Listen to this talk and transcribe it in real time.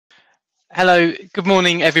Hello, good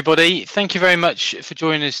morning everybody. Thank you very much for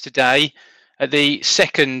joining us today at the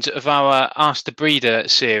second of our Ask the Breeder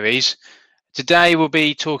series. Today we'll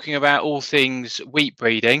be talking about all things wheat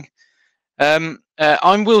breeding. I'm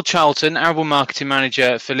Will Charlton, Arable Marketing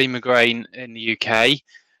Manager for Limagrain in the UK.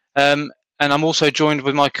 And I'm also joined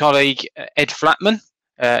with my colleague Ed Flatman,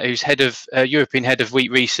 who's European Head of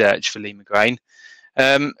Wheat Research for Limagrain.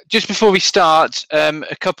 Just before we start,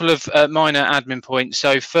 a couple of minor admin points.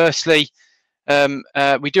 So firstly,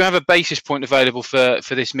 we do have a basis point available for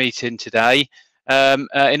this meeting today.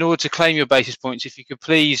 In order to claim your basis points, if you could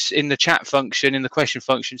please, in the chat function, in the question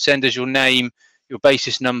function, send us your name, your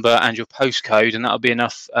basis number and your postcode, and that'll be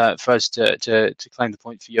enough for us to claim the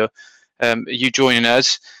point for you joining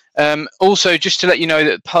us. Also, just to let you know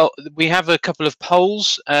that we have a couple of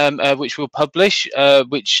polls which we'll publish,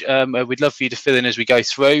 which we'd love for you to fill in as we go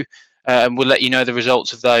through, and we'll let you know the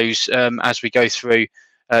results of those as we go through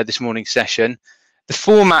this morning's session. The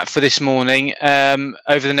format for this morning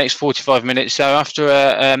over the next 45 minutes, so after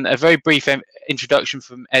a very brief introduction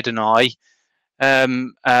from Ed and I,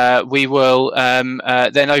 we will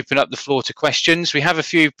then open up the floor to questions. We have a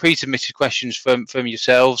few pre-submitted questions from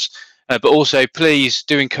yourselves, but also please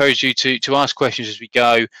do encourage you to ask questions as we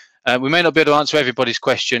go. We may not be able to answer everybody's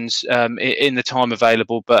questions in the time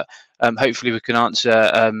available, but hopefully we can answer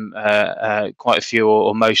quite a few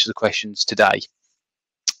or most of the questions today.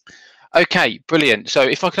 Okay, brilliant. So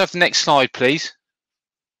if I could have the next slide, please.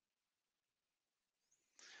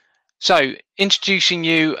 So introducing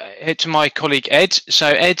you to my colleague Ed. So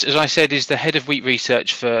Ed, as I said, is the Head of Wheat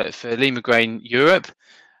Research for Limagrain Europe.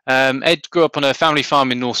 Ed grew up on a family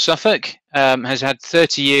farm in North Suffolk, has had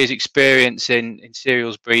 30 years experience in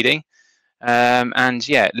cereals breeding, and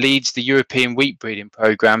yeah, leads the European wheat breeding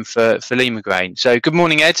programme for Limagrain. So good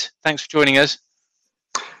morning, Ed. Thanks for joining us.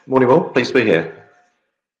 Morning, Will. Pleased to be here.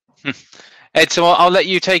 Ed, so I'll let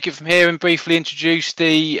you take it from here and briefly introduce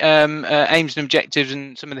the aims and objectives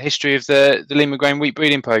and some of the history of the Limagrain wheat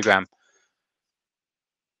breeding programme.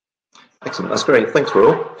 Excellent, that's great. Thanks,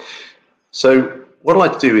 Will. So what I'd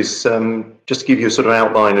like to do is just give you a sort of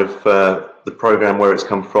outline of the programme, where it's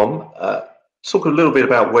come from, talk a little bit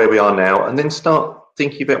about where we are now, and then start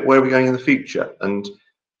thinking about where we're going in the future. And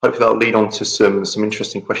hopefully that'll lead on to some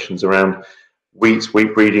interesting questions around wheat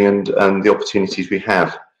breeding and the opportunities we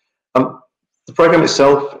have. The programme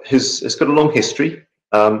itself has got a long history.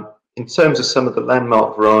 In terms of some of the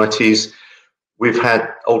landmark varieties, we've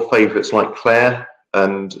had old favourites like Claire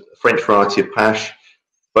and a French variety of Pache,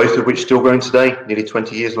 both of which still growing today, nearly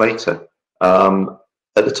 20 years later. At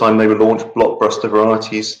the time they were launched, blockbuster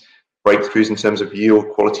varieties, breakthroughs in terms of yield,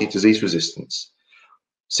 quality, disease resistance.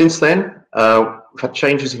 Since then, we've had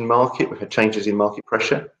changes in market, we've had changes in market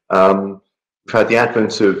pressure. We've had the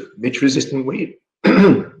advent of midge-resistant wheat,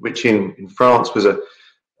 which in France was a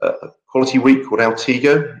quality wheat called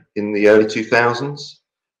Altigo in the early 2000s.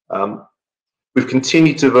 We've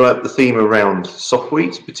continued to develop the theme around soft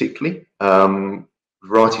wheat, particularly.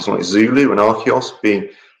 Varieties like Zulu and Archeos being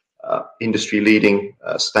industry-leading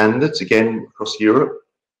standards, again, across Europe.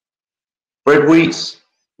 Bread wheats,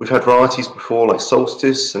 we've had varieties before like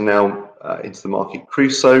Solstice, and now into the market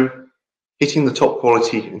Crusoe, hitting the top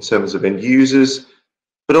quality in terms of end users,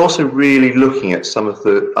 but also really looking at some of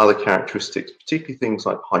the other characteristics, particularly things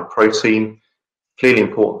like high protein, clearly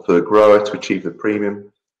important for the grower to achieve the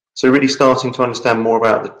premium. So really starting to understand more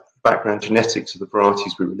about the background genetics of the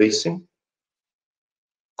varieties we're releasing.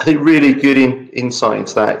 I think really good insight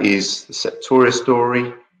into that is the Septoria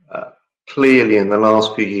story. Clearly in the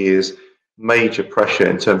last few years, major pressure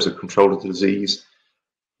in terms of control of the disease.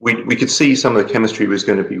 We could see some of the chemistry was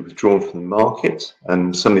going to be withdrawn from the market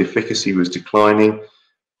and some of the efficacy was declining.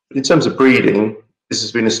 But in terms of breeding, this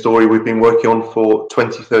has been a story we've been working on for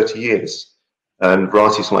 20, 30 years. And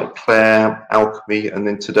varieties like Claire, Alchemy, and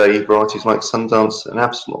then today varieties like Sundance and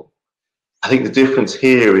Absalom. I think the difference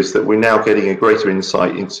here is that we're now getting a greater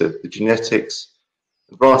insight into the genetics.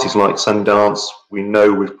 Varieties like Sundance, we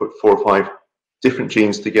know we've put 4 or 5 different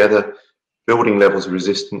genes together, building levels of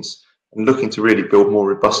resistance, and looking to really build more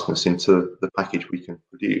robustness into the package we can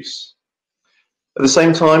produce. At the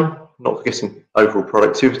same time, not forgetting overall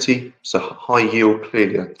productivity, so high yield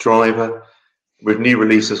clearly a driver, with new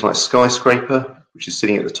releases like Skyscraper, which is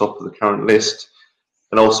sitting at the top of the current list,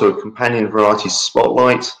 and also a companion variety,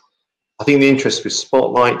 Spotlight. I think the interest with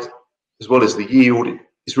Spotlight, as well as the yield,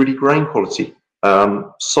 is really grain quality.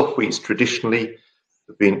 Soft wheats traditionally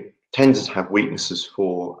have tended to have weaknesses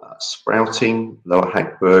for sprouting, lower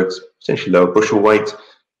Hackbergs, potentially lower bushel weight.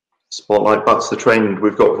 Spotlight bucks the trend.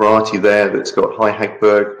 We've got variety there that's got high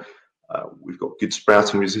Hackberg. We've got good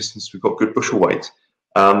sprouting resistance. We've got good bushel weight.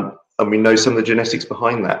 and we know some of the genetics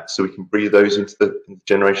behind that, so we can breed those into the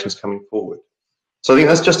generations coming forward. So I think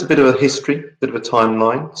that's just a bit of a history, a bit of a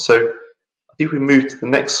timeline. So I think we move to the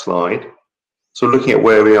next slide. So looking at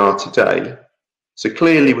where we are today. So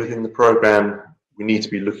clearly within the program, we need to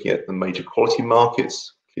be looking at the major quality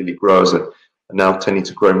markets. Clearly growers are now tending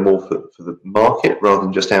to grow more for the market rather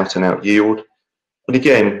than just out and out yield. And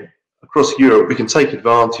again, across Europe, we can take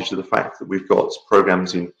advantage of the fact that we've got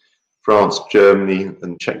programs in France, Germany,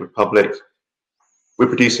 and Czech Republic. We're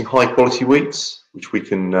producing high quality wheats, which we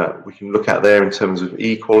can look at there in terms of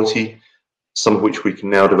E quality, some of which we can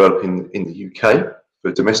now develop in the UK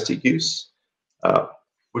for domestic use.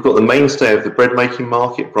 We've got the mainstay of the bread making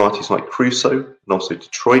market, varieties like Crusoe and also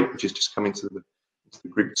Detroit, which is just coming to the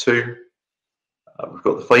Group 2. We've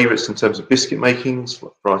got the favourites in terms of biscuit makings,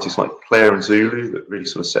 varieties like Clare and Zulu that really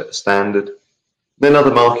sort of set the standard. And then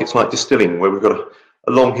other markets like distilling, where we've got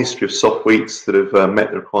a long history of soft wheats that have met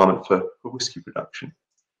the requirement for whisky production.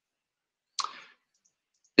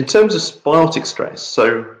 In terms of biotic stress,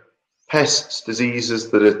 so pests, diseases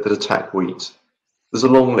that attack wheat, there's a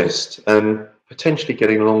long list and potentially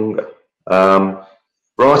getting longer.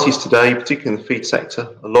 Varieties today, particularly in the feed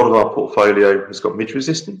sector, a lot of our portfolio has got midge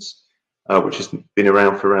resistance, which has been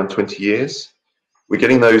around for around 20 years. We're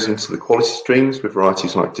getting those into the quality streams with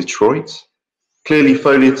varieties like Detroit. Clearly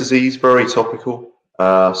foliar disease, very topical.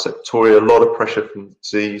 Septoria, a lot of pressure from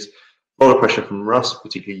disease, a lot of pressure from rust,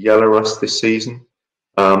 particularly yellow rust this season.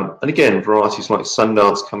 And again, varieties like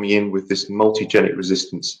Sundance coming in with this multigenic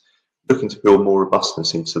resistance, looking to build more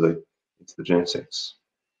robustness into the genetics.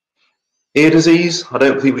 Ear disease, I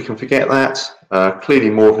don't think we can forget that. Clearly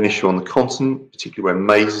more of an issue on the continent, particularly where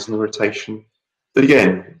maize is in the rotation. But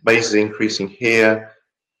again, maize is increasing here,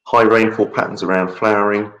 high rainfall patterns around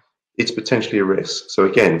flowering. It's potentially a risk. So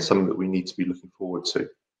again, something that we need to be looking forward to.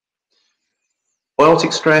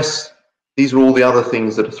 Biotic stress, these are all the other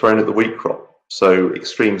things that are thrown at the wheat crop. So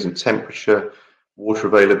extremes in temperature, water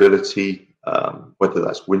availability, whether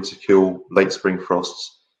that's winter kill, late spring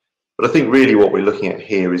frosts. But I think really what we're looking at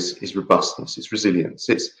here is robustness, it's resilience,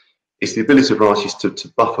 it's the ability of varieties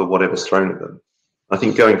to buffer whatever's thrown at them. I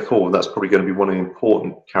think going forward, that's probably going to be one of the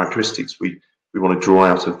important characteristics we want to draw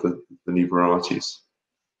out of the new varieties.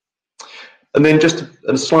 And then just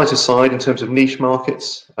a slight aside in terms of niche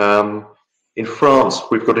markets. In France,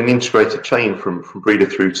 we've got an integrated chain from breeder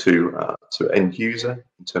through to end user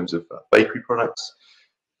in terms of bakery products.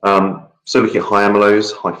 So looking at high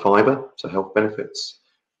amylose, high fibre, so health benefits.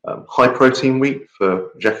 High protein wheat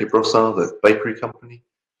for Jacques Brossard, the bakery company.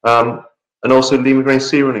 And also Limagrain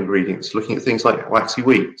cereal ingredients, looking at things like waxy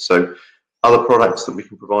wheat, so other products that we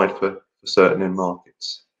can provide for certain end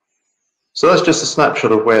markets. So that's just a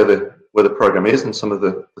snapshot of where the program is and some of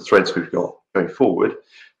the threads we've got going forward.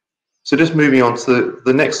 So just moving on to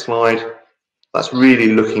the next slide, that's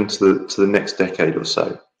really looking to the next decade or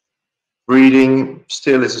so. Breeding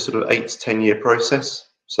still is a sort of 8 to 10 year process.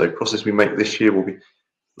 So process we make this year will be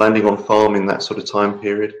landing on farm in that sort of time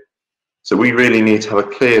period. So we really need to have a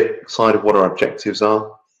clear side of what our objectives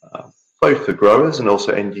are, both for growers and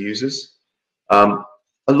also end users. A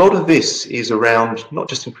lot of this is around not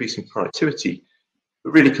just increasing productivity,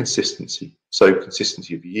 but really consistency. So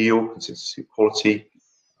consistency of yield, consistency of quality,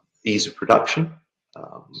 ease of production,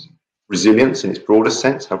 resilience in its broader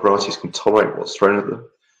sense, how varieties can tolerate what's thrown at them,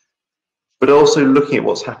 but also looking at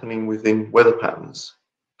what's happening within weather patterns.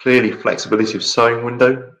 Clearly, flexibility of sowing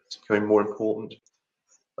window is becoming more important.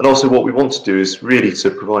 And also what we want to do is really to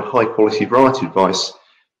provide high quality variety advice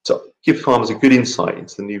to give farmers a good insight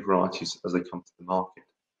into the new varieties as they come to the market.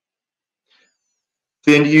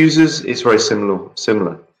 For the end users, it's very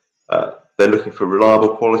similar. They're looking for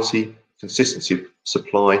reliable quality, consistency of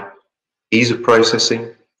supply, ease of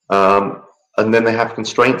processing, and then they have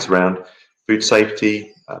constraints around food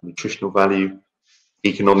safety, nutritional value,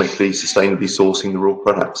 economically, sustainably sourcing the raw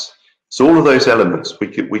products. So all of those elements we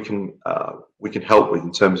can help with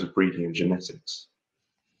in terms of breeding and genetics.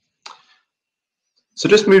 So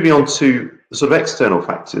just moving on to the sort of external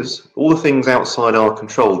factors, all the things outside our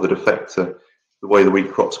control that affect the way the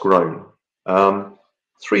wheat crop's grown.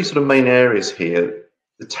 3 sort of main areas here.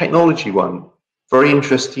 The technology one, very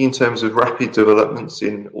interesting in terms of rapid developments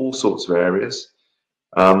in all sorts of areas.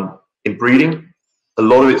 In breeding, a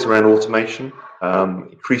lot of it's around automation,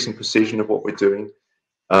 increasing precision of what we're doing,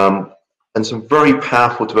 and some very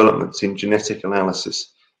powerful developments in genetic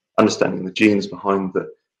analysis, understanding the genes behind the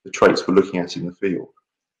traits we're looking at in the field.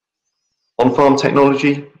 On-farm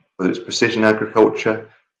technology, whether it's precision agriculture,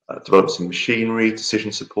 developments in machinery,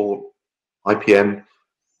 decision support, IPM,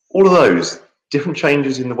 all of those different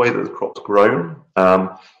changes in the way that the crop's grown,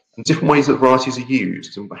 and different ways that varieties are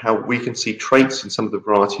used, and how we can see traits in some of the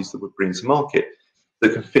varieties that we're bringing to market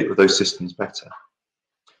that can fit with those systems better.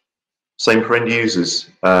 Same for end users,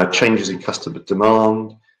 changes in customer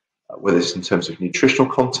demand, whether it's in terms of nutritional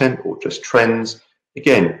content or just trends.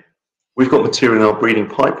 Again, we've got material in our breeding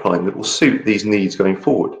pipeline that will suit these needs going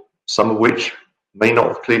forward, some of which may not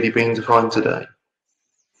have clearly been defined today.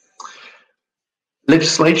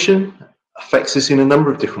 Legislation affects us in a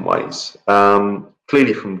number of different ways.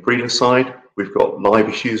 Clearly from the breeding side, we've got live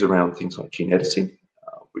issues around things like gene editing,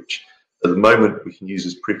 which at the moment we can use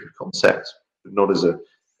as proof of concept, but not as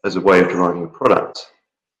a way of deriving a product.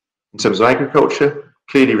 In terms of agriculture,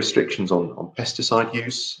 clearly restrictions on pesticide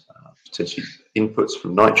use, potentially inputs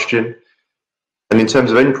from nitrogen. And in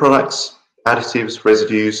terms of end products, additives,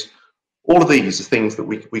 residues, all of these are things that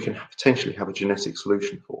we can potentially have a genetic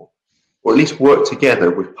solution for, or at least work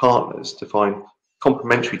together with partners to find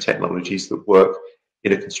complementary technologies that work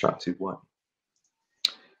in a constructive way.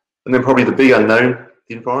 And then probably the big unknown,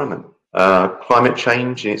 the environment. Climate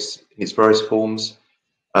change in its various forms,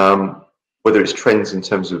 whether it's trends in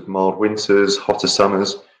terms of mild winters, hotter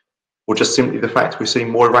summers, or just simply the fact we're seeing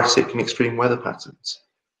more erratic and extreme weather patterns.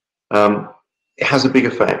 It has a big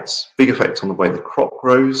effect on the way the crop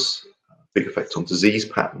grows, big effect on disease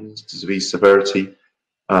patterns, disease severity,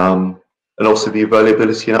 and also the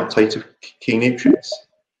availability and uptake of key nutrients.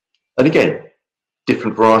 And again,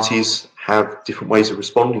 different varieties have different ways of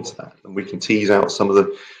responding to that, and we can tease out some of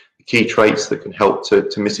the key traits that can help to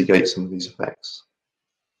mitigate some of these effects.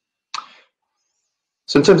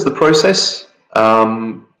 So in terms of the process,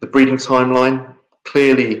 the breeding timeline,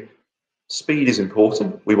 clearly speed is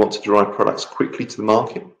important. We want to derive products quickly to the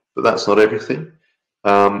market, but that's not everything.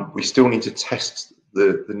 We still need to test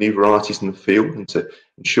the new varieties in the field and to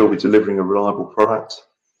ensure we're delivering a reliable product.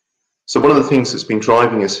 So one of the things that's been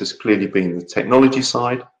driving us has clearly been the technology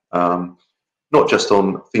side, not just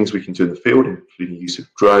on things we can do in the field, including use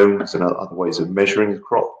of drones and other ways of measuring the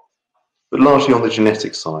crop, but largely on the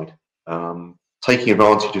genetic side, taking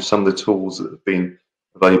advantage of some of the tools that have been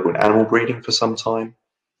available in animal breeding for some time.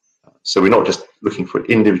 So we're not just looking for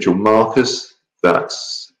individual markers that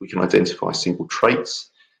we can identify single traits,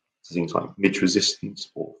 so things like midge resistance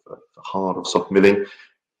or for hard or soft milling.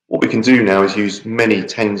 What we can do now is use many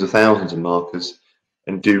tens of thousands of markers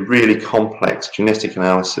and do really complex genetic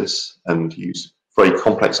analysis and use very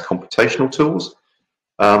complex computational tools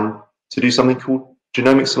to do something called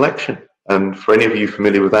genomic selection. And for any of you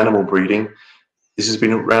familiar with animal breeding, this has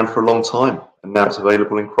been around for a long time, and now it's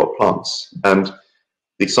available in crop plants. And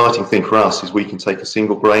the exciting thing for us is we can take a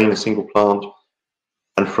single grain, a single plant,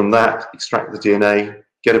 and from that extract the DNA,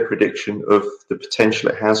 get a prediction of the potential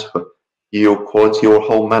it has for yield, quality, or a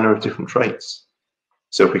whole manner of different traits.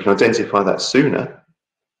 So if we can identify that sooner,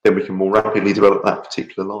 then we can more rapidly develop that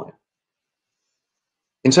particular line.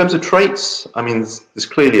 In terms of traits, I mean, there's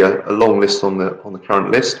clearly a long list on the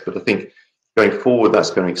current list, but I think going forward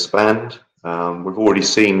that's going to expand. We've already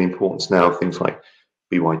seen the importance now of things like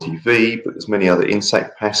BYDV, but there's many other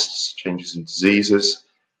insect pests, changes in diseases,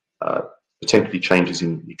 potentially changes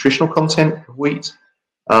in nutritional content of wheat.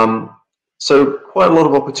 So quite a lot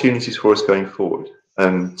of opportunities for us going forward.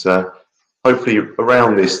 And hopefully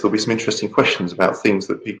around this, there'll be some interesting questions about things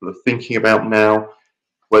that people are thinking about now,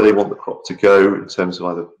 where they want the crop to go in terms of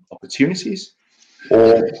either opportunities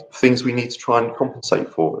or things we need to try and compensate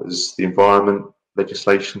for as the environment,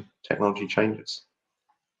 legislation, technology changes.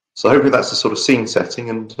 So hopefully that's the sort of scene setting,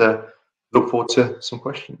 and look forward to some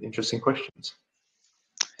interesting questions.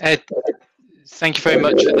 Ed, thank you very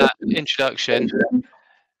much for that introduction.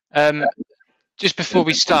 Just before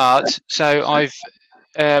we start, so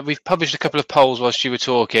we've published a couple of polls whilst you were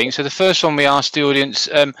talking. So the first one, we asked the audience,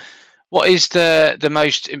 what is the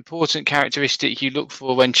most important characteristic you look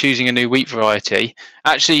for when choosing a new wheat variety?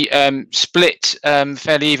 Actually split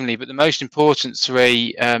fairly evenly, but the most important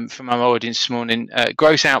three from our audience this morning: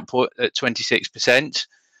 gross output at 26%,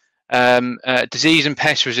 disease and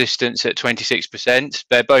pest resistance at 26%.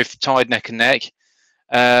 They're both tied neck and neck.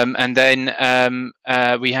 And then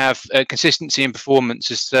we have consistency and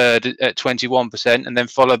performance as third at 21%, and then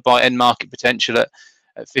followed by end market potential at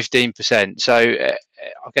 15%. So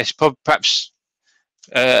I guess perhaps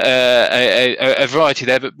a variety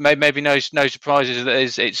there, but maybe no surprises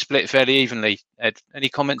that it's split fairly evenly. Ed, any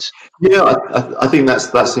comments? Yeah, I think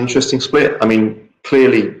that's an interesting split. I mean,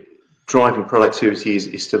 clearly driving productivity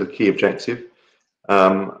is still a key objective.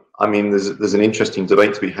 I mean, there's an interesting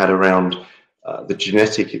debate to be had around the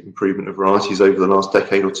genetic improvement of varieties over the last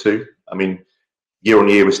decade or two. I mean, year on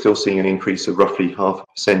year, we're still seeing an increase of roughly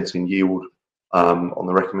 0.5% in yield on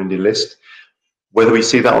the recommended list. Whether we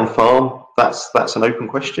see that on farm, that's an open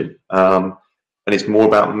question, and it's more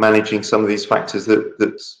about managing some of these factors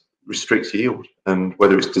that restrict yield, and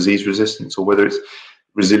whether it's disease resistance or whether it's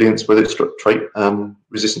resilience, whether it's trait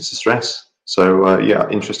resistance to stress. So yeah,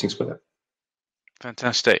 interesting split.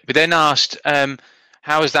 Fantastic. We then asked,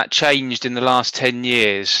 how has that changed in the last 10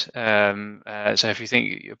 years? So if you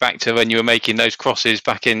think back to when you were making those crosses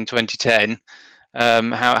back in 2010,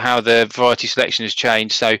 how the variety selection has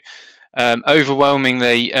changed. So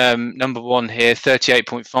overwhelmingly, number one here,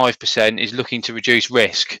 38.5% is looking to reduce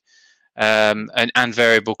risk and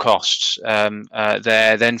variable costs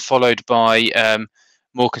there, then followed by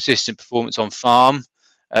more consistent performance on farm,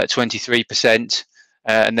 23%.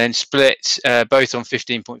 And then split both on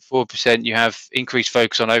 15.4%. You have increased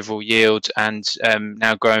focus on overall yield and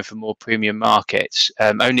now growing for more premium markets.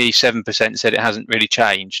 Only 7% said it hasn't really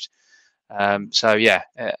changed. So yeah,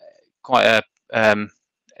 quite a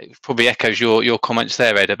it probably echoes your comments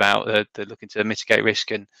there, Ed, about the looking to mitigate risk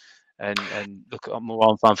and look at more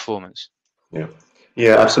on-farm performance.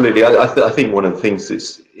 Yeah, absolutely. I think one of the things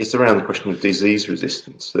it's around the question of disease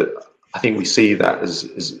resistance, that I think we see that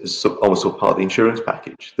as almost part of the insurance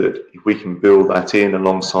package, that if we can build that in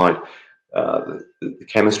alongside the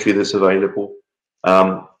chemistry that's available,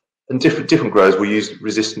 and different growers will use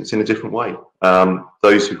resistance in a different way.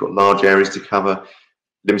 Those who've got large areas to cover,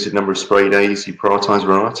 limited number of spray days, you prioritise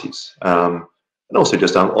varieties, and also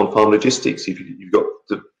just on farm logistics. If you've got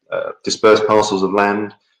dispersed parcels of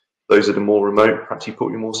land, those that are more remote, perhaps you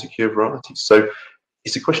put your more secure varieties. So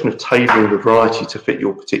it's a question of tailoring the variety to fit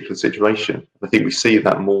your particular situation. I think we see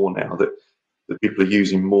that more now, that people are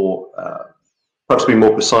using more, perhaps being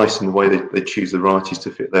more precise in the way they choose the varieties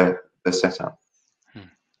to fit their setup.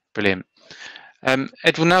 Brilliant.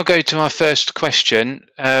 Ed, we'll now go to our first question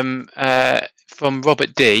from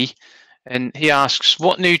Robert D. And he asks,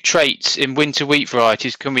 what new traits in winter wheat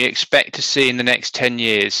varieties can we expect to see in the next 10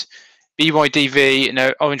 years?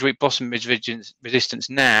 BYDV, orange wheat blossom resistance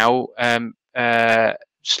now,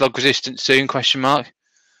 slug resistance soon, question mark?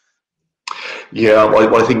 Yeah,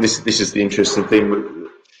 I think this is the interesting thing.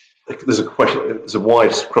 There's a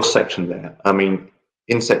wide cross section there. I mean,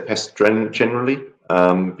 insect pests generally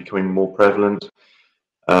becoming more prevalent.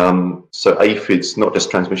 So aphids, not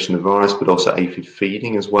just transmission of virus, but also aphid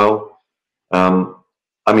feeding as well.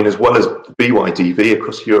 I mean, as well as BYDV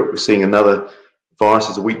across Europe, we're seeing another virus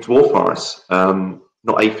as a wheat dwarf virus,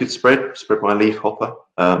 not aphid spread by a leafhopper.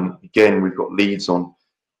 Again, we've got leads on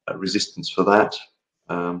resistance for that.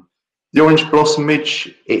 The orange blossom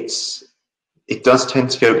midge, it does tend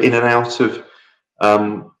to go in and out of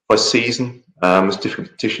by season as different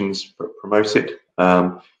conditions promote it.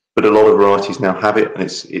 But a lot of varieties now have it, and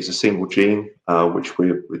it's a single gene which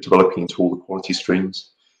we're developing into all the quality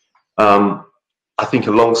streams. I think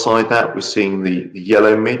alongside that, we're seeing the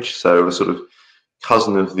yellow midge, so a sort of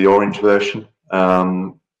cousin of the orange version.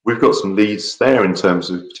 We've got some leads there in terms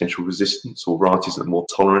of potential resistance or varieties that are more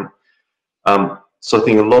tolerant. So I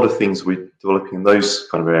think a lot of things we're developing in those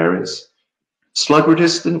kind of areas. Slug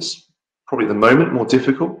resistance, probably at the moment more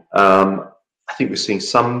difficult. I think we're seeing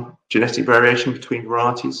some genetic variation between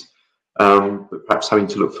varieties, but perhaps having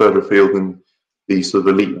to look further afield than the sort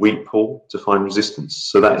of elite wheat pool to find resistance.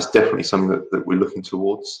 So that is definitely something that we're looking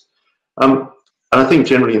towards. And I think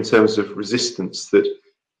generally in terms of resistance, that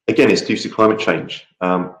again, it's due to climate change.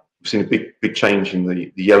 We've seen a big change in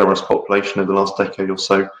the yellow rust population over the last decade or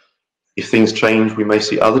so. If things change, we may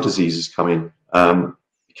see other diseases come in.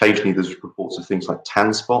 Occasionally there's reports of things like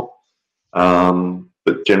tan spot,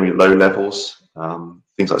 but generally at low levels.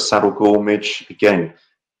 Things like saddle gall midge, again,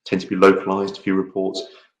 tend to be localized, a few reports.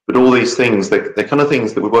 But all these things, they're kind of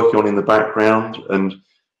things that we're working on in the background, and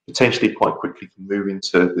potentially quite quickly can move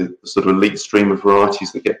into the sort of elite stream of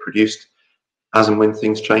varieties that get produced as and when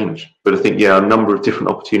things change. But I think, yeah, a number of different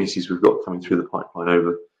opportunities we've got coming through the pipeline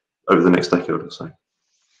over the next decade or so.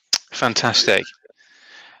 Fantastic.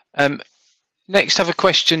 Next, I have a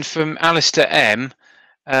question from Alistair M.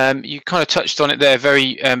 You kind of touched on it there,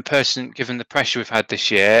 very pertinent given the pressure we've had this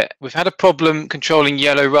year. We've had a problem controlling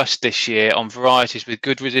yellow rust this year on varieties with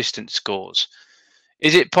good resistance scores.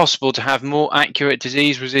 Is it possible to have more accurate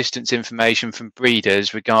disease resistance information from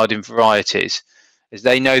breeders regarding varieties, as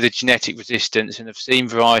they know the genetic resistance and have seen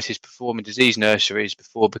varieties perform in disease nurseries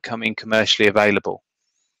before becoming commercially available?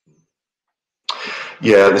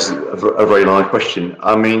 Yeah, this is a very live question.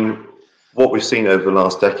 I mean, what we've seen over the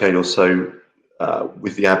last decade or so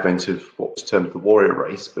with the advent of what was termed the warrior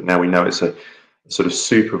race, but now we know it's a sort of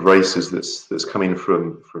soup of races that's coming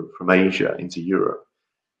from Asia into Europe.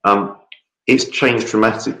 It's changed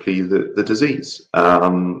dramatically the disease.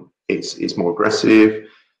 It's more aggressive.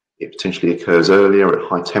 it potentially occurs earlier at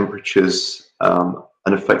high temperatures,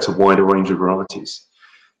 and affects a wider range of varieties.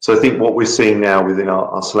 So I think what we're seeing now within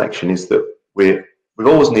our selection is that we've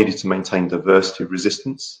always needed to maintain diversity of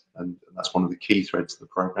resistance, and that's one of the key threads of the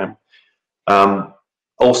program.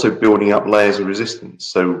 Also building up layers of resistance.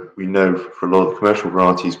 So we know for a lot of the commercial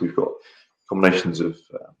varieties, we've got combinations of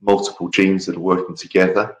multiple genes that are working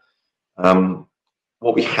together.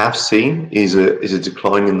 What we have seen is a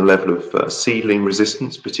decline in the level of seedling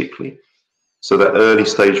resistance, particularly. So that early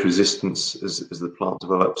stage resistance as the plant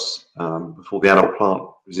develops, before the adult plant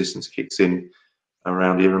resistance kicks in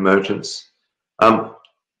around ear emergence.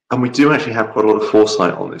 And we do actually have quite a lot of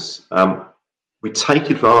foresight on this. We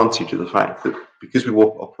take advantage of the fact that because we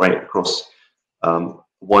operate across a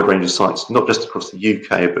wide range of sites, not just across the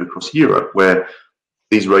UK, but across Europe, where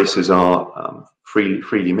these races are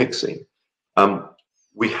freely mixing,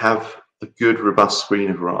 we have a good, robust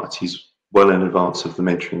screen of varieties well in advance of them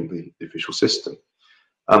entering the official system.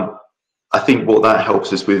 I think what that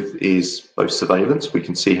helps us with is both surveillance. We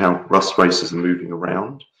can see how rust races are moving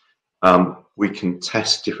around. We can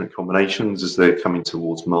test different combinations as they're coming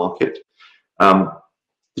towards market.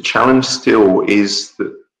 The challenge still is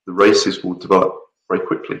that the races will develop very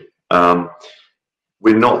quickly.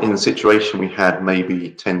 We're not in the situation we had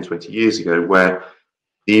maybe 10, 20 years ago, where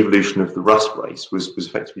the evolution of the rust race was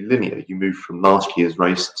effectively linear. You moved from last year's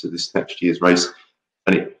race to this next year's race,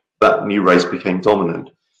 and that new race became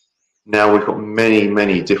dominant. Now we've got many,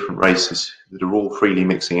 many different races that are all freely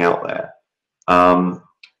mixing out there.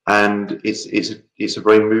 And it's a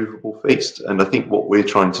very movable feast. And I think what we're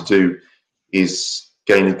trying to do is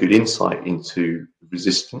gain a good insight into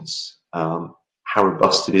resistance, how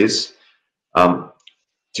robust it is.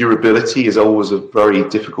 Durability is always a very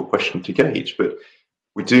difficult question to gauge, but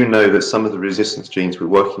we do know that some of the resistance genes we're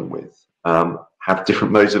working with have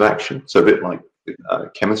different modes of action. So a bit like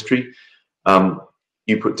chemistry,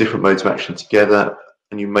 you put different modes of action together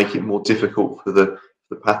and you make it more difficult for the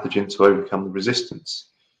pathogen to overcome the resistance.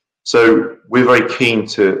 So we're very keen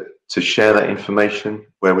to share that information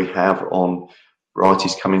where we have on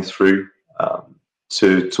varieties coming through,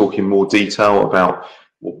 to talk in more detail about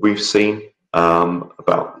what we've seen,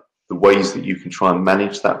 about the ways that you can try and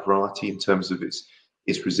manage that variety in terms of its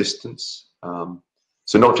resistance.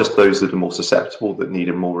 So not just those that are more susceptible, that need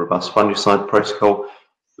a more robust fungicide protocol,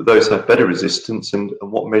 but those that have better resistance, and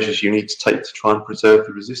what measures you need to take to try and preserve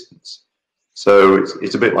the resistance. So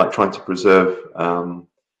it's a bit like trying to preserve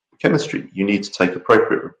chemistry. You need to take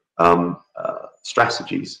appropriate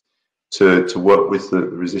strategies to work with the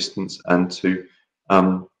resistance and to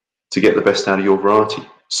get the best out of your variety.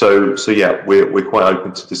 So yeah, we're quite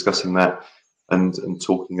open to discussing that and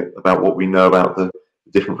talking about what we know about the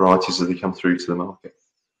different varieties as they come through to the market.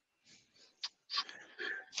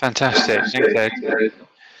 Fantastic, thanks, Ed.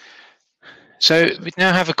 So we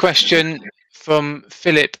now have a question from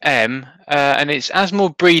Philip M, and it's: as more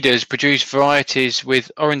breeders produce varieties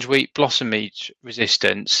with orange wheat blossom midge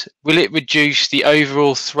resistance, will it reduce the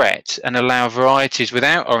overall threat and allow varieties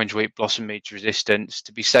without orange wheat blossom midge resistance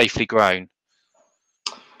to be safely grown?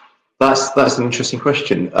 That's an interesting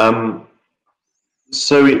question.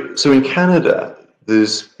 So in Canada,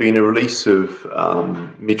 there's been a release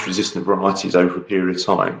of midge-resistant varieties over a period of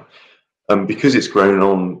time, because it's grown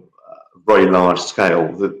on a very large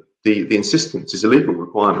scale. The insistence is a legal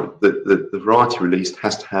requirement that the variety released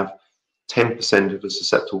has to have 10% of a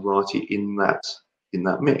susceptible variety in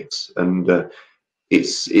that mix, and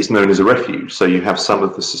it's known as a refuge. So you have some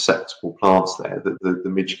of the susceptible plants there that the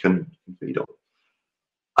midge can feed on.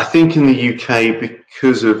 I think in the UK,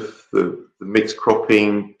 because of the mixed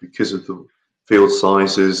cropping, because of the field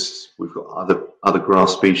sizes, we've got other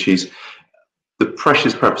grass species, the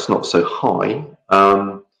pressure's perhaps not so high.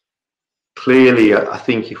 Clearly, I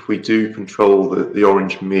think if we do control the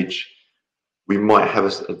orange midge, we might have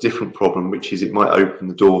a different problem, which is it might open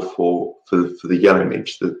the door for the yellow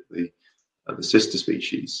midge, the sister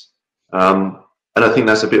species. And I think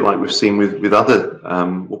that's a bit like we've seen with other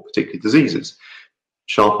more particular diseases.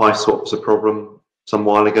 Sharp eye spot was a problem some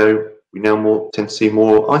while ago. We now tend to see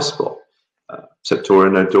more eye spot, Septoria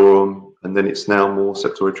nodorum, and then it's now more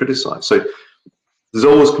Septoria triticide. So there's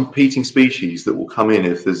always competing species that will come in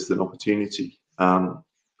if there's an opportunity.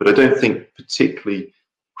 But I don't think particularly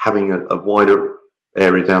having a wider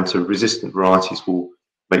area down to resistant varieties will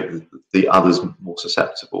make the others more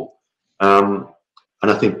susceptible. And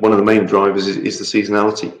I think one of the main drivers is the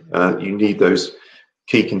seasonality. You need those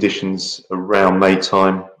key conditions around May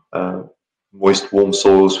time, moist, warm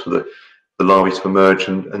soils for the larvae to emerge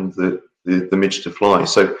and the midge to fly.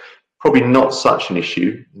 So probably not such an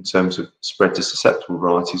issue in terms of spread to susceptible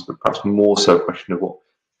varieties, but perhaps more so a question of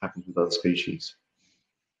happens with other species.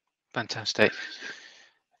 Fantastic.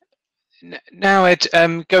 Now, Ed,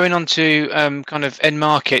 going on to kind of end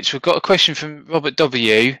markets, we've got a question from Robert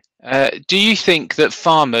W. Do you think that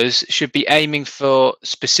farmers should be aiming for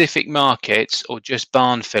specific markets or just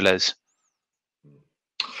barn fillers?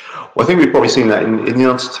 Well, I think we've probably seen that in the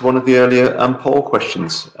answer to one of the earlier poll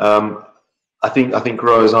questions. I think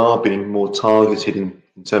growers are being more targeted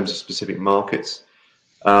in terms of specific markets.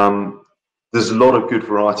 There's a lot of good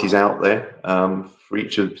varieties out there for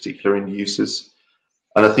each of the particular end users.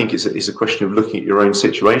 And I think it's a question of looking at your own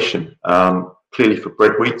situation. Clearly for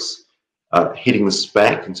bread wheats, hitting the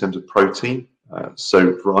spec in terms of protein.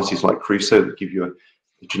 So varieties like Crusoe that give you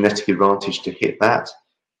a genetic advantage to hit that.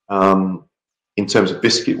 In terms of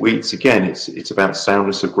biscuit wheats, again, it's about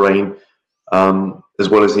soundness of grain, as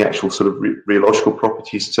well as the actual sort of rheological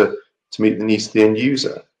properties to meet the needs of the end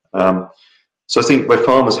user. So I think where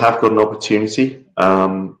farmers have got an opportunity,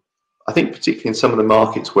 I think particularly in some of the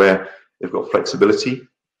markets where they've got flexibility.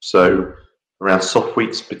 So around soft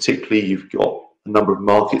wheats particularly, you've got a number of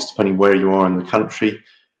markets depending where you are in the country,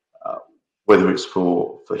 whether it's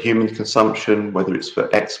for human consumption, whether it's for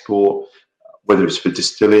export, whether it's for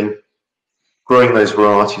distilling. Growing those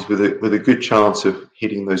varieties with a good chance of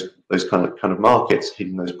hitting those kind of markets,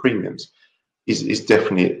 hitting those premiums, is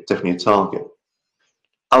definitely a target.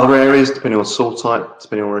 Other areas, depending on soil type,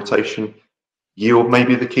 depending on rotation, yield may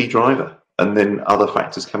be the key driver, and then other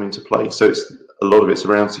factors come into play. So a lot of it's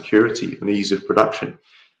around security and ease of production.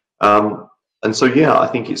 And so yeah, I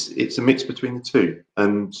think it's a mix between the two.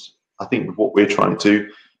 And I think with what we're trying to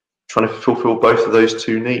fulfill both of those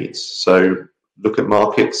two needs. So look at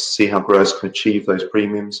markets, see how growers can achieve those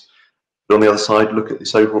premiums. But on the other side, look at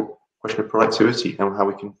this overall question of productivity and how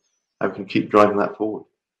we can keep driving that forward.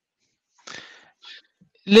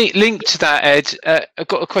 Linked to that, Ed, I've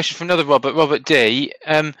got a question from another Robert D.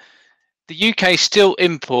 The UK still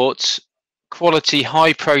imports quality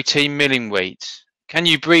high protein milling wheat. Can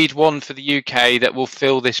you breed one for the UK that will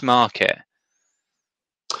fill this market?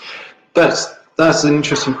 That's an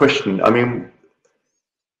interesting question. I mean,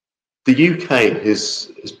 the UK has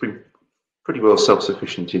been pretty well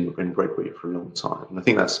self-sufficient in bread wheat for a long time, and I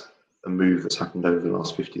think that's a move that's happened over the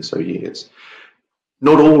last 50 or so years.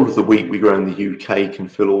 Not all of the wheat we grow in the UK can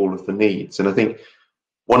fill all of the needs, and I think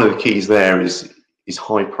one of the keys there is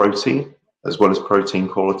high protein as well as protein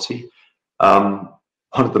quality.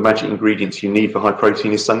 One of the magic ingredients you need for high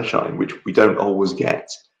protein is sunshine, which we don't always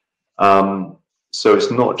get. So it's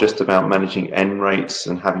not just about managing N rates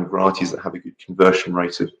and having varieties that have a good conversion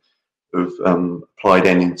rate of applied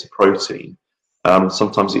N into protein.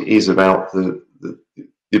 Sometimes it is about the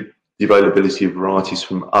availability of varieties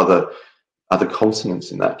from other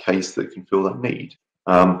continents in that case that can fill that need.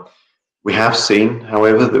 We have seen,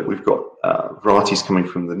 however, that we've got varieties coming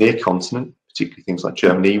from the near continent, particularly things like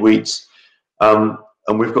Germany wheats,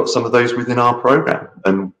 and we've got some of those within our program,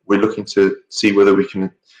 and we're looking to see whether we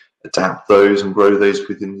can adapt those and grow those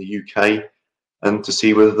within the UK, and to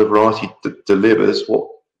see whether the variety delivers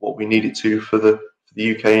what we need it to for the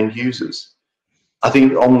UK end users. I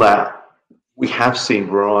think on that, we have seen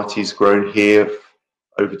varieties grown here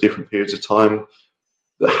over different periods of time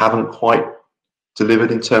that haven't quite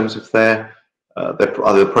delivered in terms of their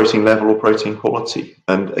either protein level or protein quality.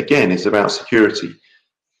 And again, it's about security.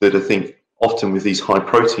 That I think often with these high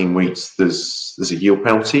protein wheats, there's a yield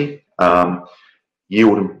penalty.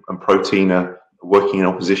 Yield and protein are working in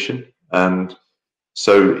opposition, and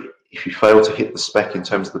so if you fail to hit the spec in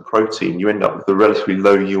terms of the protein, you end up with a relatively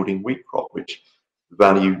low yielding wheat crop, which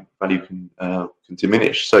value can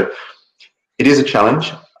diminish. So it is a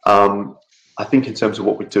challenge. I think in terms of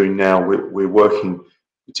what we're doing now, we're working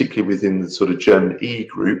particularly within the sort of German E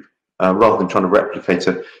group, rather than trying to replicate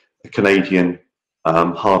a Canadian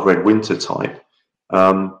hard red winter type.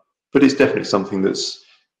 But it's definitely something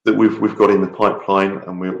that we've got in the pipeline,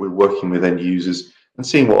 and we're working with end users and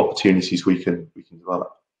seeing what opportunities we can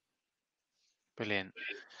develop. Brilliant.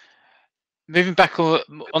 Moving back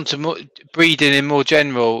onto more breeding in more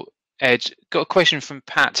general, Ed, got a question from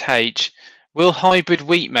Pat H. Will hybrid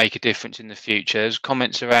wheat make a difference in the future? There's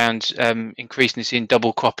comments around increasingly seeing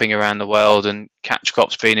double cropping around the world and catch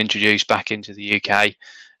crops being introduced back into the UK.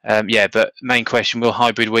 Yeah, but main question, will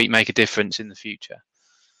hybrid wheat make a difference in the future?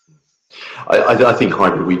 I think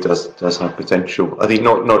hybrid wheat does have potential. I think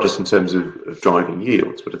not just in terms of driving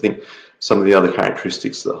yields, but I think some of the other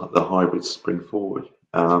characteristics that the hybrids bring forward.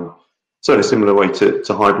 So in a similar way to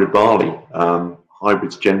hybrid barley,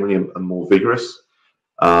 hybrids generally are more vigorous.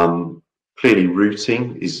 Clearly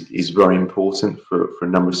rooting is very important for a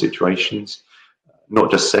number of situations,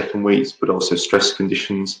 not just second wheats, but also stress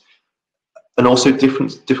conditions. and also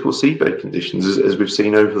difficult seedbed conditions, as we've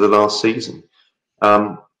seen over the last season.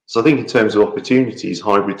 So I think in terms of opportunities,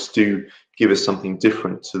 hybrids do give us something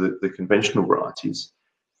different to the conventional varieties.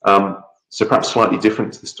 So perhaps slightly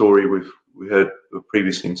different to the story we heard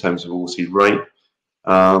previously in terms of all-seed rate.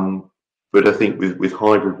 But I think with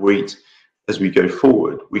hybrid wheat, as we go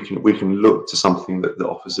forward, we can look to something that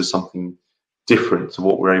offers us something different to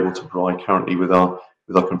what we're able to provide currently with our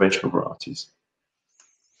conventional varieties.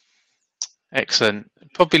 Excellent.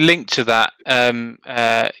 Probably linked to that,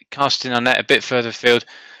 casting our net a bit further afield.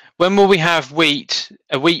 When will we have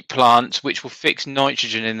a wheat plant which will fix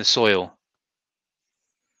nitrogen in the soil?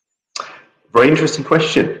 Very interesting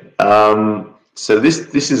question. So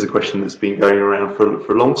this is a question that's been going around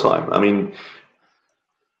for a long time. I mean,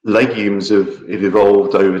 legumes have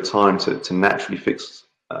evolved over time to naturally fix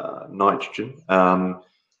nitrogen.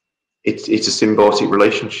 It's a symbiotic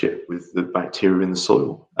relationship with the bacteria in the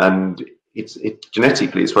soil, and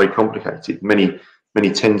genetically it's very complicated. Many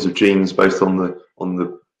tens of genes, both on the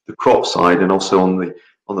crop side and also on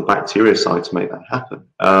the bacteria side, to make that happen.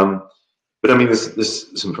 But I mean,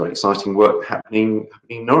 there's some very exciting work happening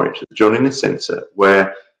in Norwich at the John Innes Centre,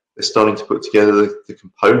 where they're starting to put together the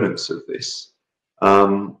components of this,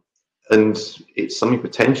 and it's something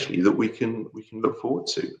potentially that we can look forward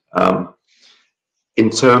to. In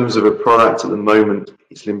terms of a product at the moment,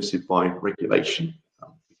 it's limited by regulation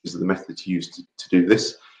because of the methods used to do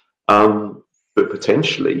this. But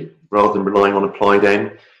potentially, rather than relying on applied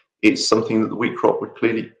N, it's something that the wheat crop would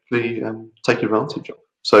clearly take advantage of.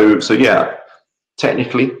 So yeah,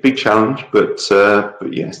 technically big challenge, but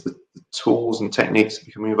yes, the tools and techniques are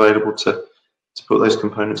becoming available to put those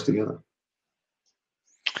components together.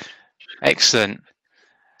 Excellent.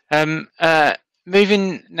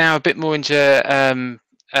 Moving now a bit more into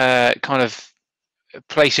kind of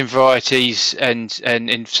placing varieties and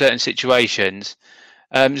in certain situations.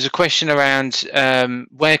 There's a question around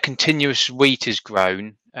where continuous wheat is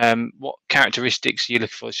grown. What characteristics are you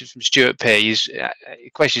looking for? This is from Stuart P.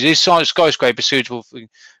 Question is skyscraper suitable for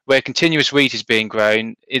where continuous wheat is being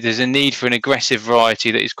grown? There's a need for an aggressive variety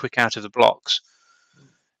that is quick out of the blocks.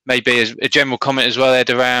 Maybe as a general comment as well, Ed,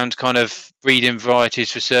 around kind of breeding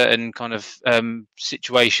varieties for certain kind of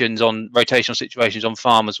situations, on rotational situations on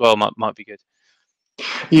farm as well might be good.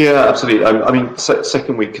 Yeah, absolutely. I mean,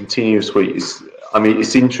 second wheat continuous wheat is, I mean,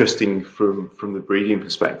 it's interesting from the breeding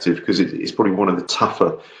perspective, because it's probably one of the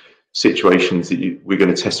tougher situations that we're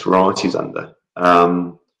going to test varieties under.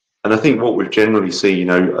 And I think what we've generally seen,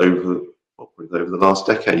 over the last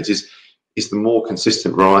decades is the more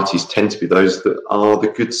consistent varieties tend to be those that are the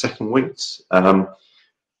good second wheats. I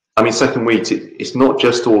mean, second wheat, it's not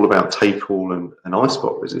just all about take-all and eye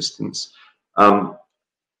spot resistance.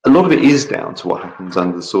 A lot of it is down to what happens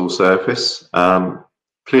under the soil surface.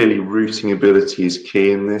 Clearly, rooting ability is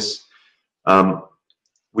key in this.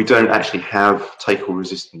 We don't actually have take-all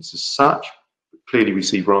resistance as such, but clearly we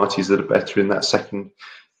see varieties that are better in that second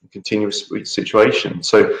continuous wheat situation.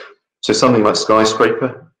 So something like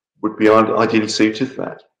skyscraper would be ideally suited for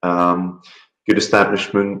that. Good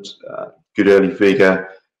establishment, good early vigor,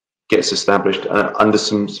 gets established under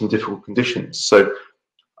some difficult conditions. So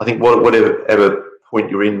I think whatever point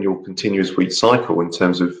you're in your continuous wheat cycle in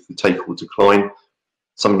terms of the take-all decline,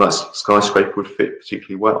 something like skyscraper would fit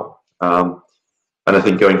particularly well. And I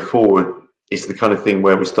think going forward, it's the kind of thing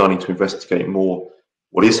where we're starting to investigate more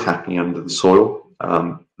what is happening under the soil,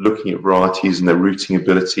 looking at varieties and their rooting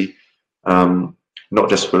ability, not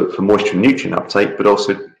just for moisture and nutrient uptake, but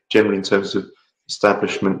also generally in terms of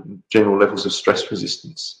establishment, general levels of stress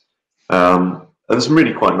resistance. And there's some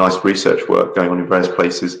really quite nice research work going on in various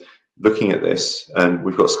places looking at this, and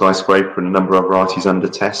we've got skyscraper and a number of varieties under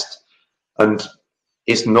test. And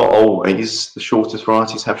it's not always the shortest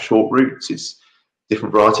varieties have short roots. It's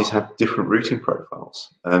different varieties have different rooting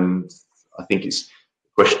profiles. And I think it's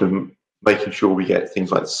a question of making sure we get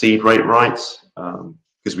things like the seed rate right,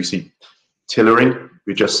 because we see tillering,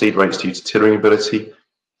 we adjust seed rates due to tillering ability.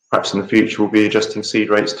 Perhaps in the future we'll be adjusting seed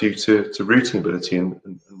rates due to rooting ability and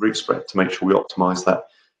root spread to make sure we optimise that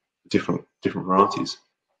for different varieties.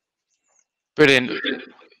 Brilliant.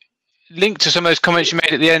 Linked to some of those comments you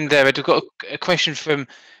made at the end there, I've got a question from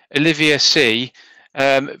Olivia C.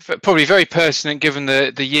 Probably very pertinent given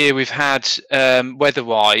the year we've had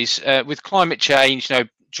weather-wise. With climate change,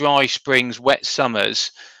 dry springs, wet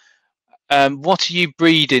summers, what are you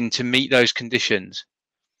breeding to meet those conditions?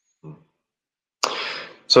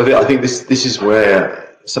 So I think this is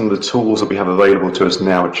where some of the tools that we have available to us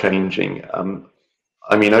now are changing.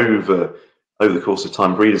 I mean, over the course of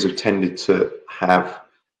time, breeders have tended to have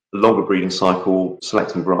a longer breeding cycle,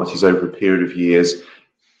 selecting varieties over a period of years.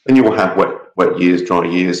 Then you will have wet years, dry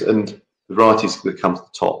years, and the varieties that come to the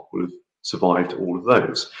top will have survived all of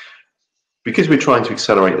those. Because we're trying to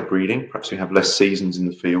accelerate the breeding, perhaps we have less seasons in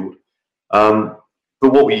the field.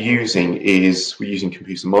 But what we're using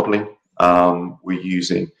computer modelling. We're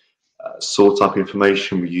using soil type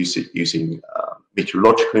information. We're using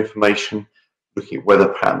meteorological information, looking at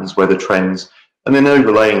weather patterns, weather trends, and then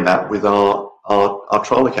overlaying that with our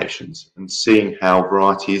trial locations and seeing how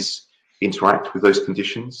varieties interact with those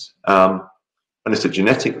conditions. And at a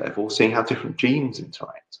genetic level, seeing how different genes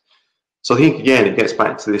interact. So I think, again, it gets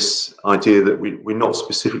back to this idea that we're not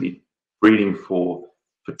specifically breeding for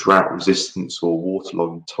drought resistance or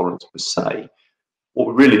waterlogging tolerance per se. What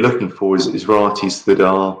we're really looking for is varieties that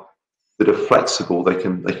are flexible. They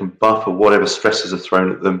can buffer whatever stresses are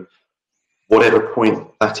thrown at them, whatever point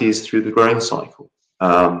that is through the growing cycle.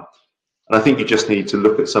 And I think you just need to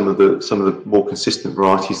look at some of the more consistent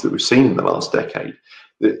varieties that we've seen in the last decade.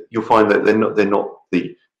 That you'll find that they're not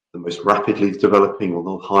the most rapidly developing or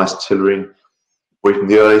the highest tillering, away from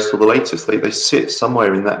the earliest or the latest. They sit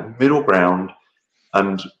somewhere in that middle ground,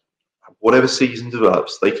 and whatever season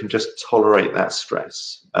develops, they can just tolerate that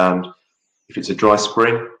stress. And if it's a dry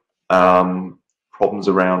spring, problems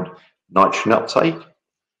around nitrogen uptake,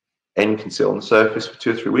 N can sit on the surface for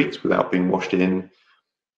 2 or 3 weeks without being washed in.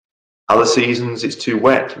 Other seasons, it's too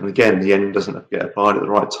wet, and again, the N doesn't get applied at the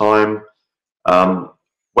right time.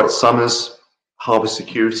 Wet summers, harvest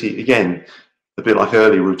security, again, a bit like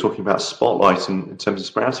earlier, we were talking about spotlight in terms of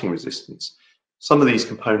sprouting resistance. Some of these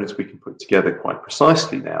components we can put together quite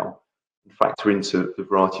precisely now and factor into the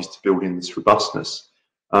varieties to build in this robustness.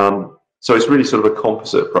 So it's really sort of a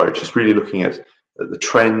composite approach. It's really looking at the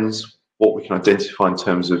trends, what we can identify in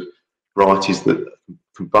terms of varieties that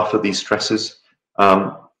can buffer these stresses,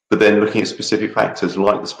 but then looking at specific factors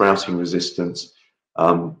like the sprouting resistance,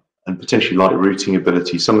 and potentially like rooting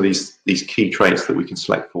ability, some of these key traits that we can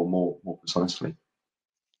select for more precisely.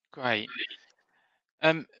 Great.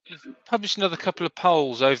 You've published another couple of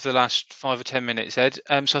polls over the last 5 or 10 minutes, Ed.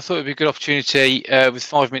 So I thought it'd be a good opportunity with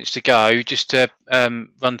 5 minutes to go just to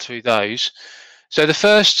run through those. So the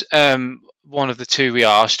first one of the two we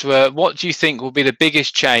asked were, what do you think will be the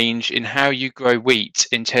biggest change in how you grow wheat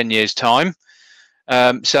in 10 years' time?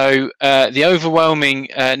 So the overwhelming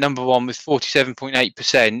number one with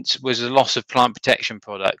 47.8% was the loss of plant protection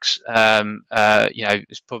products.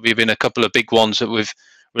 There's probably been a couple of big ones that we've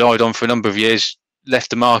relied on for a number of years,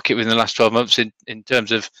 left the market within the last 12 months in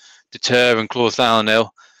terms of deter and chlorothalonil.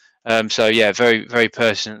 So yeah, very, very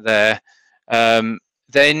pertinent there.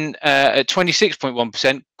 Then at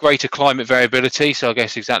 26.1%, greater climate variability. So I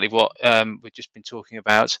guess exactly what we've just been talking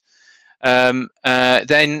about. Then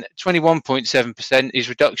 21.7% is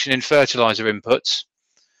reduction in fertilizer inputs.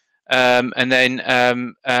 And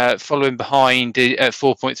then following behind at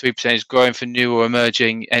 4.3% is growing for new or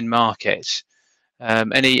emerging end markets.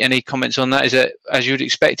 Any comments on that? Is it as you'd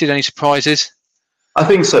expected? Any surprises? I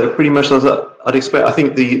think so, pretty much as I'd expect. I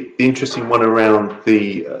think the interesting one around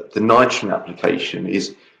the nitrogen application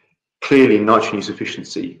is clearly nitrogen use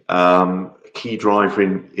efficiency, a key driver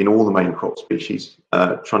in all the main crop species,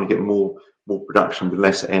 trying to get more production with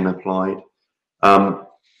less N applied.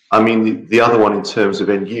 I mean, the other one in terms of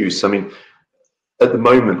end use, I mean, at the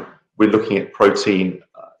moment, we're looking at protein,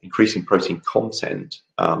 increasing protein content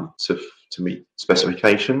to meet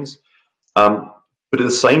specifications. But at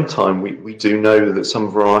the same time, we do know that some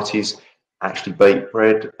varieties actually bake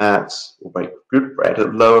bread or bake good bread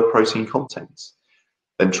at lower protein contents,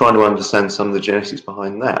 and trying to understand some of the genetics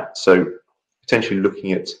behind that. So potentially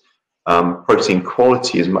looking at protein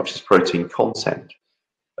quality as much as protein content.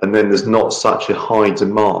 And then there's not such a high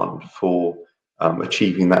demand for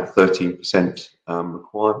achieving that 13%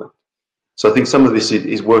 requirement. So I think some of this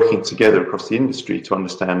is working together across the industry to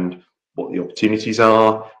understand what the opportunities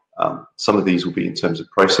are. Some of these will be in terms of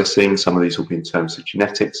processing, some of these will be in terms of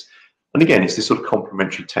genetics. And again, it's this sort of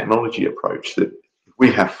complementary technology approach that if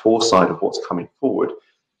we have foresight of what's coming forward,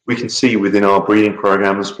 we can see within our breeding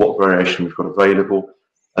programs what variation we've got available,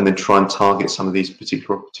 and then try and target some of these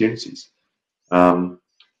particular opportunities. And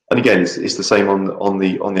again, it's the same on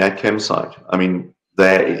the ag chem side. I mean,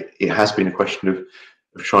 it has been a question of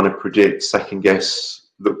trying to predict, second guess,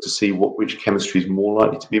 look to see which chemistry is more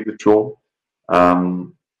likely to be withdrawn.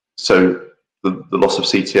 So the loss of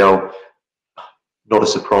CTL, not a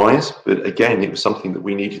surprise, but again, it was something that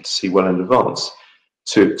we needed to see well in advance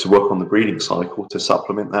to work on the breeding cycle to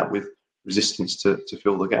supplement that with resistance to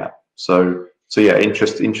fill the gap. So yeah,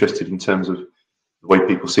 interested in terms of the way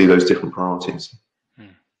people see those different priorities.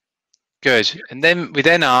 Good. And then we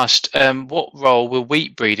asked, what role will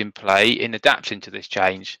wheat breeding play in adapting to this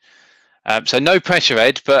change? So no pressure,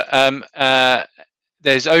 Ed, but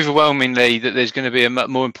there's overwhelmingly that there's going to be a much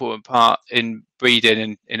more important part in breeding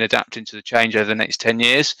and in adapting to the change over the next 10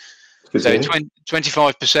 years. So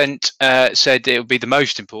 25% said it would be the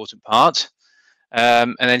most important part.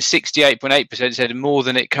 And then 68.8% said more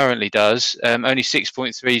than it currently does. Only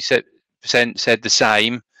 6.3% said the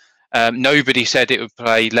same. Nobody said it would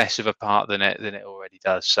play less of a part than it already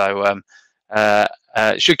does. So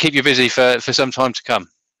should keep you busy for some time to come.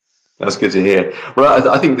 That's good to hear. Well,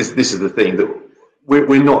 I think this is the thing, that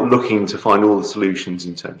we're not looking to find all the solutions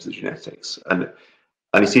in terms of genetics, and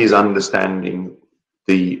it is understanding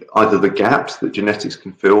either the gaps that genetics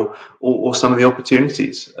can fill or some of the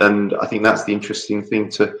opportunities. And I think that's the interesting thing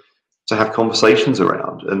to have conversations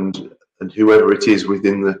around, and whoever it is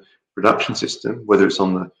within the production system, whether it's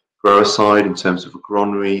on the grower side, in terms of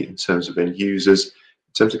agronomy, in terms of end users,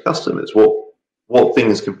 in terms of customers, what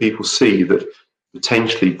things can people see that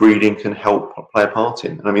potentially breeding can help play a part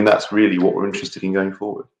in? And I mean, that's really what we're interested in going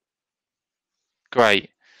forward. Great.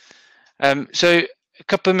 So a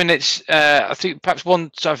couple of minutes, I think perhaps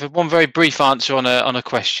one very brief answer on a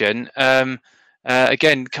question.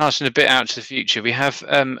 Again, casting a bit out to the future, we have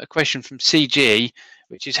a question from CG,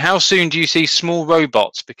 which is, how soon do you see small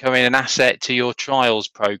robots becoming an asset to your trials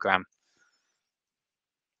program?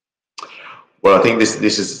 Well, I think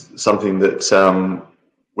this is something that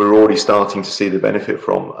we're already starting to see the benefit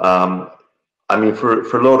from. I mean, for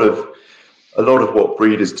a lot of what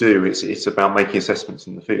breeders do, it's about making assessments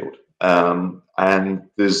in the field, and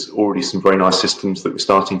there's already some very nice systems that we're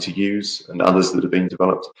starting to use, and others that are being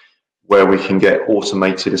developed, where we can get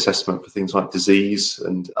automated assessment for things like disease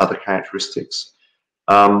and other characteristics.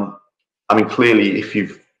 I mean, clearly, if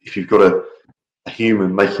you've got a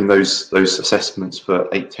human making those assessments for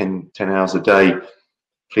 10 hours a day,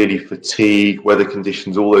 clearly fatigue, weather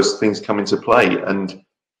conditions, all those things come into play. And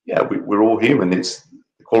yeah, we're all human. It's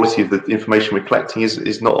the quality of the information we're collecting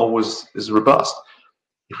is not always as robust.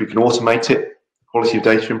 If we can automate it, the quality of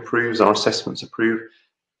data improves, our assessments improve,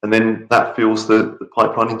 and then that fuels the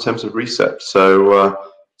pipeline in terms of research. So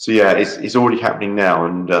yeah, it's already happening now,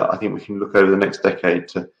 and I think we can look over the next decade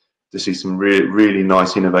to see some really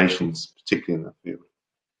nice innovations, particularly in that field.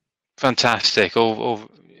 Fantastic!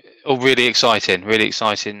 All really exciting place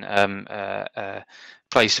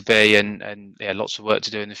to be, and yeah, lots of work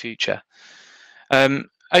to do in the future.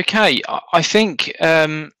 Okay, I think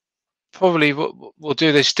probably what we'll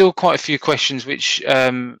do, there's still quite a few questions which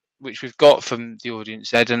we've got from the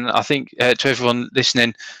audience, Ed, and I think to everyone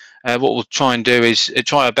listening, what we'll try and do is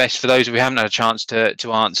try our best for those we haven't had a chance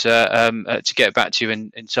to answer, to get back to you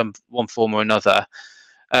in one form or another.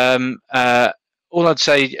 All I'd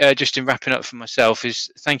say, just in wrapping up for myself,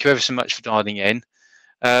 is thank you ever so much for dialing in.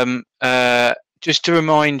 Just to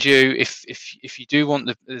remind you, if you do want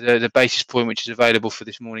the basis point which is available for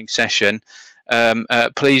this morning's session,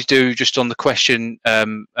 please do, just on the question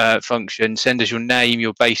function, send us your name,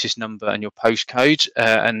 your basis number, and your postcode,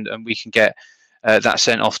 and we can get that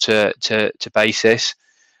sent off to basis.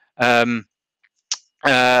 And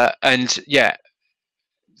yeah,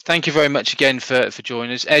 thank you very much again for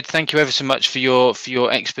joining us, Ed. Thank you ever so much for your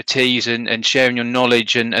expertise and sharing your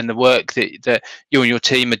knowledge and the work that you and your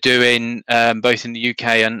team are doing, both in the UK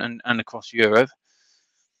and across Europe.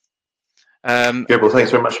 Good. Well, thanks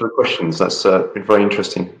very much for the questions. That's been very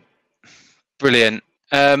interesting. Brilliant.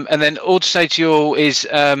 And then all to say to you all is,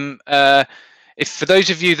 if for those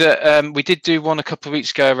of you that we did do one a couple of weeks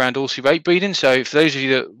ago around Aussie rate breeding, so for those of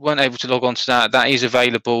you that weren't able to log on to that is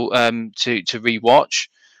available to re-watch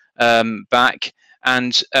back.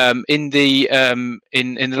 And in the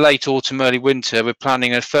late autumn, early winter, we're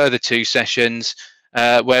planning a further 2 sessions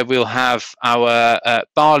where we'll have our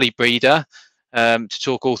barley breeder to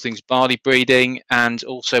talk all things barley breeding, and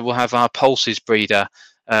also we'll have our pulses breeder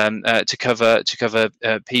to cover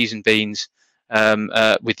peas and beans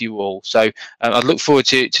with you all. So I look forward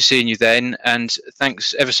to seeing you then, and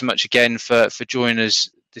thanks ever so much again for joining us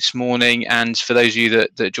this morning, and for those of you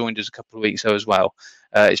that joined us a couple of weeks ago as well.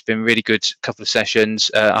 It's been a really good couple of sessions,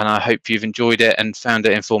 and I hope you've enjoyed it and found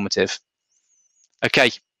it informative.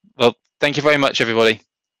 Okay, well, thank you very much, everybody.